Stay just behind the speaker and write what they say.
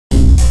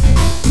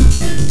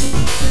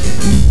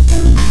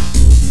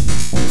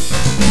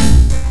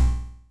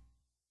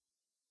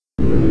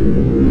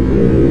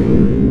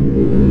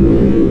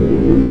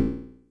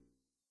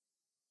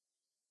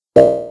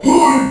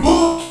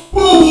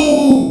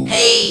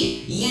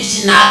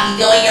should not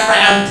be going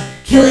around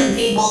killing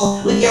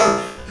people with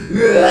your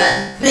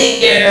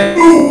finger.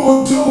 No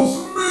one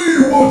tells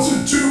me what to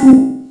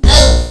do.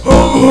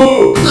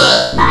 Oh.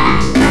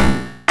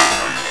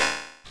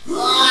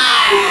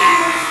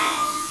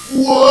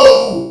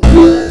 Whoa!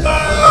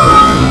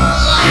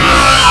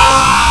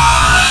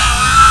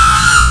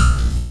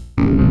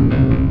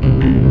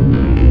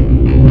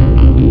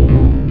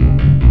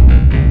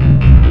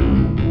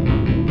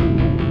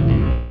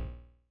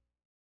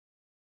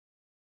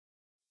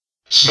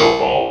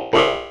 Snowball,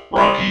 but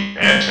Rocky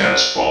and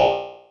Tennis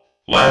Ball.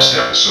 Last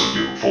episode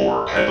you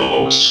 4 had the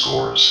lowest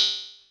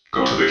scores.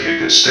 Go to the kick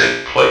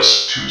instead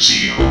place to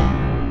see who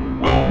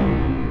will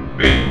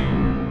be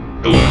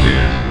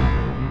eliminated.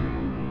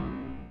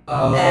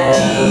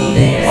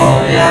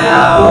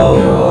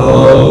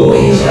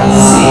 We shall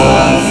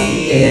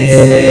see it.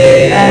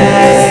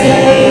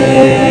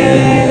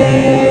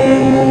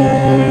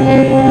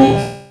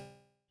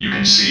 You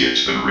can see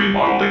it, the green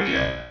model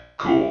again.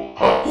 Cool,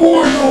 huh?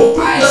 Oh, no,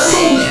 but that's so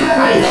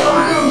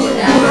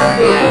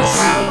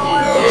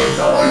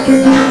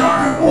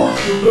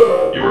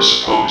You were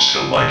supposed to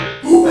like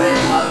it.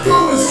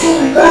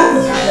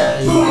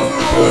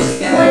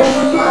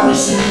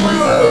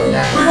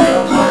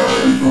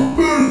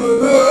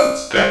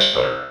 That's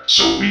better.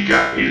 So we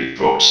got 80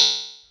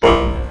 votes.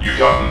 But you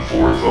gotten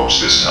 4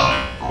 votes this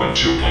time,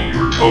 quintupling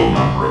your total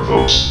number of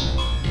votes.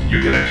 You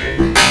get a cake.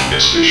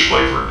 It's fish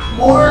flavored.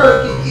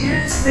 More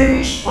confused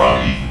fish.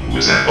 Rocky, who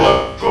is at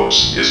 11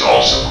 votes, is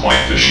also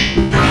quite fishy.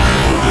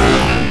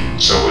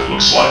 So it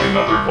looks like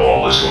another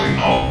ball is going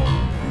home.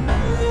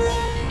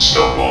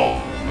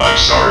 Snowball, I'm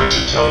sorry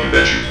to tell you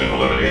that you've been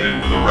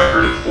eliminated with a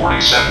record of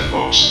 47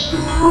 votes.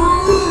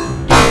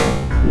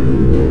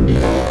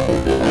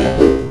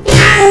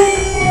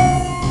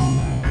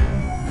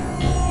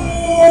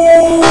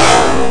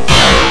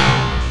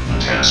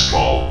 Tennis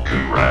Ball,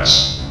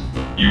 congrats.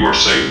 You are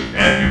safe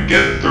and you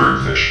get the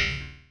 3rd fish.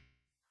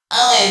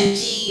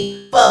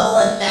 OMG, bubble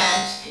and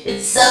match.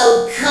 It's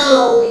so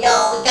cool,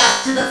 y'all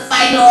got to the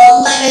final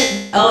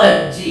 11.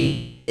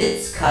 OMG,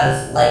 it's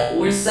cause, like,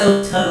 we're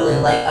so totally,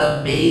 like,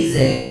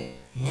 amazing.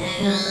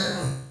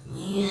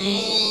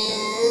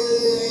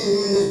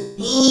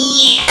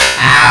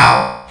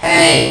 Ow!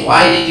 Hey,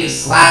 why did you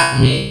slap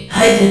me?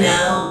 I don't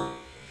know.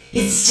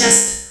 It's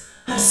just,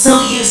 I'm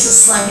so used to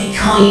slapping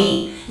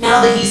Coney.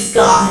 Now that he's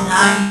gone,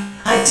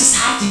 I just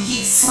have to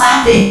keep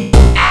slapping.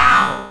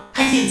 Ow!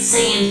 I didn't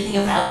say anything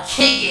about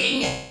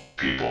kicking.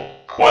 People,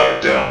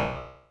 quiet down.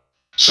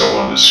 So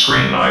on the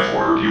screen I've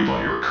ordered you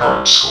by your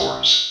current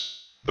scores.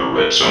 The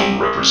red zone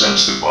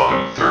represents the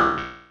bottom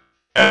 3rd.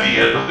 At the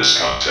end of this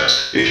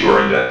contest, if you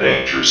are in that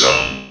danger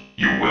zone,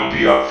 you will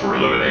be up for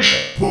elimination.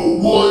 But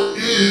what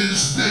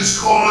is this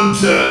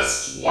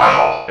contest?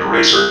 Wow,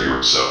 Eraser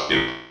here, so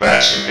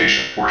that's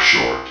impatient for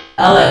short.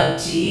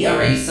 OMG,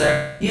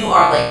 Eraser, you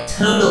are like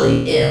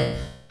totally imp.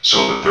 So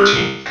the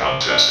 13th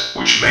contest,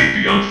 which may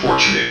be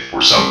unfortunate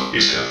for some,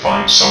 is to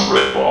find some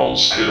red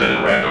balls hidden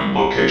in random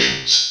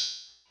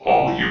locations.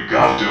 All you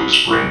gotta do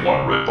is bring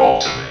 1 red ball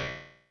to me.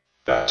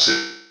 That's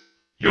it.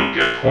 You'll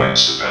get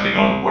points depending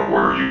on what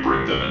order you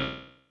bring them in.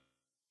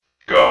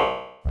 Go.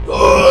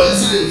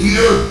 Isn't it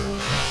here?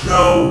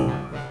 No.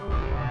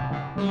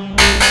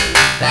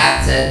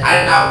 That's it,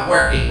 I'm not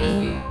working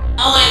with you.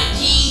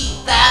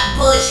 OMG, that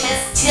bush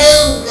has 2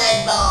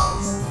 red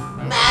balls.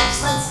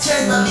 Match, let's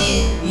turn them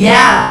in.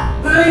 Yeah,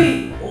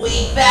 hurry.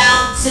 We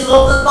found 2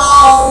 of the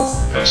balls.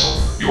 Pencil,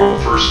 you're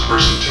the first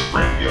person to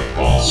bring me a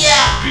ball.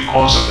 Yeah.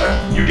 Because of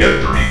that, you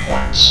get 30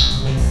 points.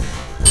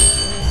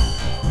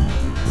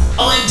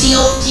 OMG,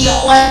 OMG,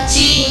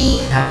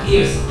 OMG. Now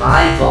here's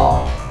my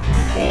ball.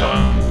 Hold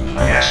on.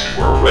 I asked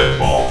for a red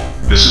ball.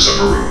 This is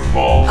a maroon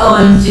ball.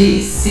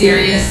 OMG,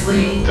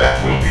 seriously?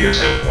 That will be a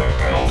 10-point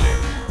penalty.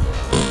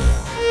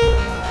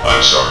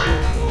 I'm sorry.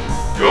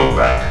 Go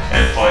back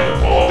and find a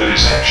ball that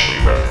is actually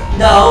red.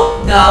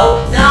 No,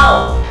 no,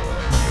 no.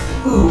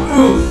 Ooh,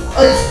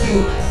 Ice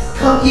Cube,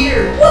 come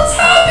here. What's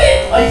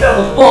happened? I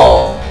found a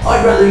ball.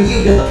 I'd rather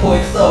you get the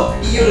points though.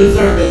 You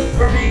deserve it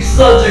for being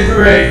such a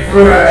great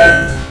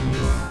friend.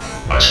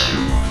 Ice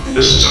Cube,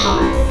 this is a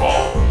maroon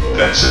ball.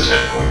 That's a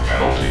 10-point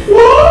penalty.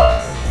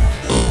 What?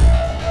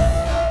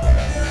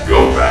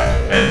 Go back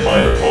and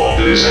find a ball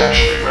that is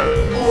actually red.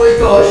 Oh my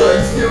gosh,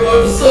 Ice Cube,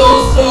 I'm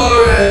so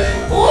sorry.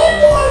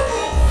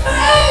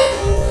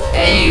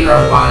 Hey,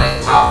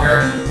 robotic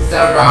talker.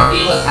 So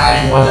Rocky was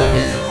having one of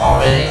his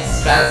vomiting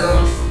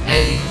spasms,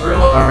 and he threw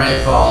up a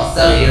red ball,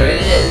 so here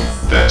it is.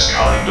 That's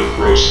kind of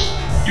gross.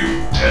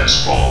 You,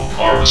 Tennis Ball,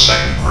 are the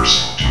 2nd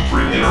person to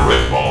bring in a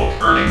red ball,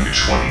 earning you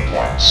 20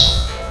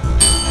 points.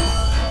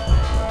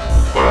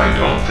 But I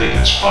don't think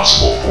it's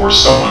possible for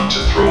someone to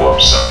throw up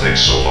something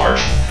so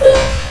large.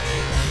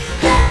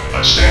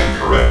 I stand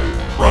corrected.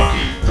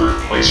 Rocky, 3rd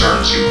place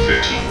earns you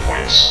 15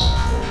 points.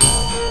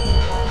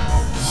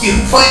 You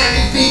find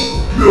anything?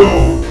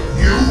 No.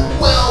 You?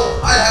 Well,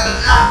 I have an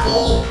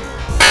apple.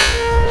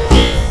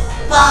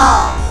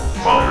 Ball.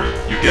 Fine,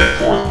 you get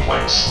 4th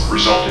place,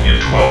 resulting in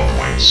 12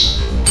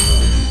 points.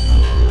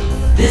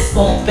 This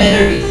ball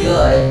better be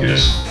good.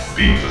 Yes,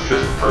 being the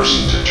 5th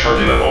person to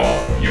turn in a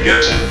ball, you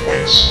get 10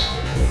 points.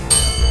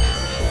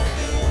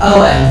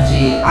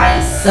 OMG,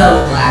 I'm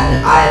so glad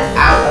that I am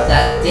out of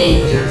that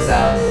danger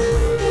zone.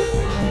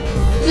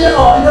 Yeah,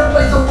 I got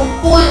myself a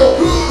foil!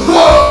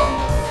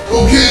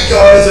 Okay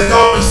guys, I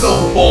got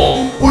myself a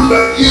ball. What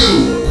about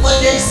you?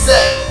 Like I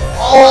said,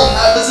 all I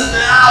have is an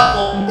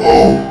apple.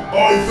 Oh,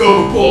 I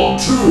found a ball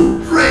too.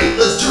 Great,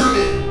 let's turn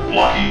it.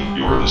 Lucky,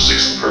 you're the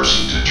 6th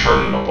person to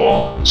turn in a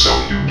ball, so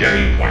you get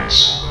 8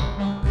 points.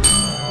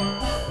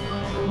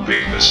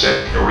 Big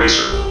mistake,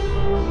 eraser.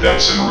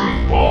 That's a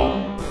maroon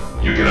ball.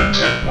 You get a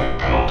 10-point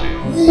penalty.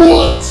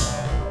 What?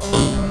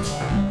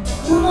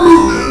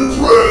 Blue and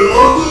red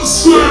are the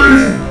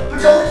same!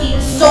 No,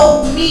 he's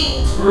so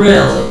mean.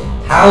 Really?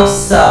 How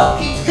so?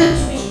 He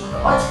touched me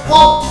on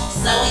pump,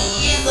 so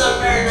he is a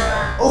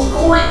murderer.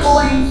 Oh my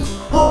god,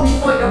 help me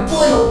find a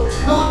foil.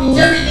 No, it means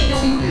everything to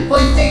me if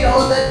I stay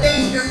out of that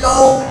danger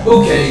zone.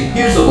 Okay,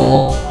 here's a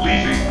ball.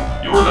 Leaving,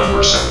 you're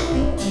number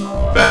 7.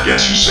 That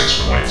gets you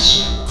 6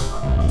 points.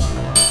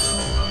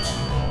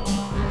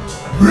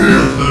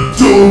 Man, that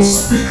dumb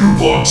speaker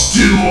box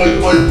didn't like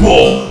my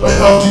ball. I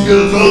have to get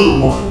another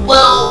one.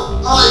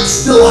 Well, I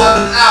still have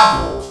an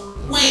apple.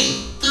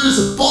 Wait, there's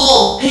a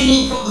ball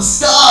hanging from the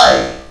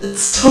sky.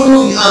 It's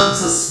totally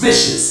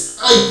unsuspicious.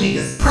 I think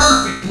it's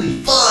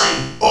perfectly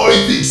fine.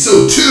 I think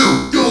so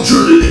too. Go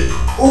turn it in.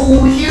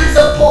 Oh, here's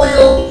a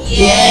foil.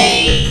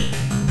 Yay!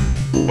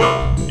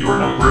 Well, you're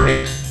number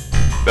 8.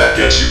 That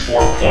gets you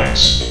 4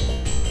 points.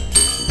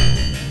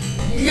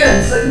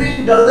 Yes, I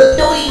made it out of the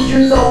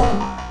danger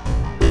zone.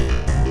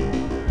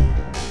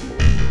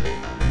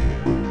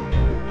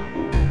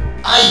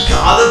 I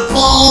got a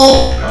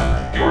ball!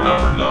 You're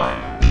number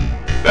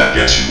 9. That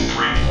gets you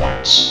 3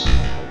 points.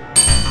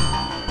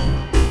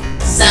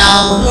 So,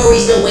 who are we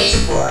still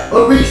waiting for?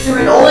 Eraser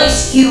and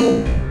Ice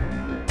Cube!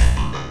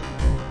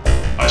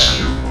 Ice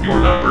Cube,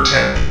 you're number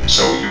 10,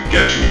 so you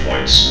get 2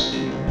 points.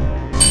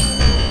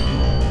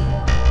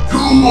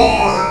 Come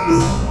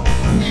on!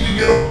 I need to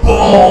get a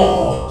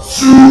ball!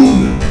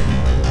 Soon!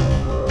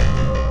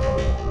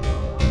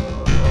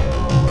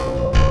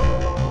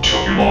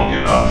 Took you long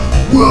enough.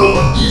 Well,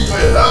 at least I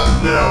have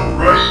it now,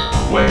 right?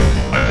 Wait,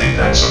 I think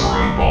that's a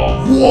maroon ball.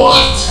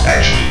 What?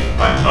 Actually,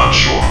 I'm not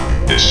sure.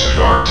 It's too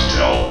dark to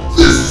tell.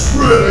 This is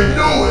red, I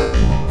know it!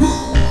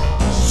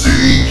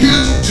 See,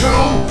 can't you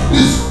tell?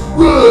 It's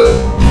red!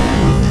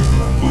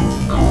 Ooh,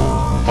 cool.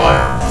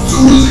 Fire. So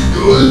is it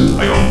good?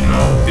 I don't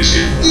know. Is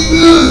it? It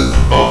is!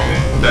 Okay,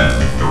 then,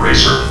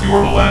 Eraser,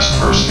 you're the last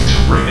person to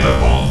bring in a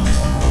ball.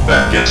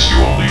 That gets you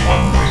only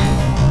 1 point.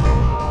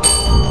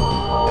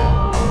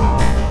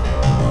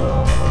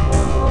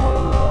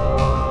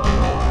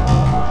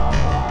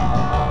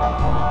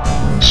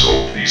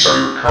 So, these are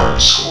your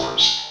current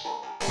scores.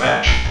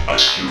 Match,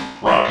 Ice Cube,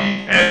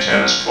 Rocky, and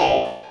Tennis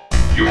Ball.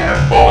 You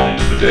have fallen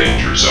into the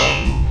danger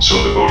zone,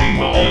 so the voting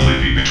will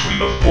only be between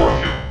the 4 of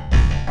you.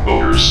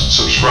 Voters,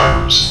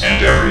 subscribers,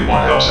 and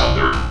everyone else out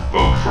there,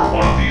 vote for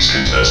one of these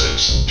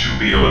contestants to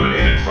be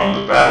eliminated from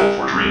the battle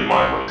for Dream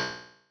Island.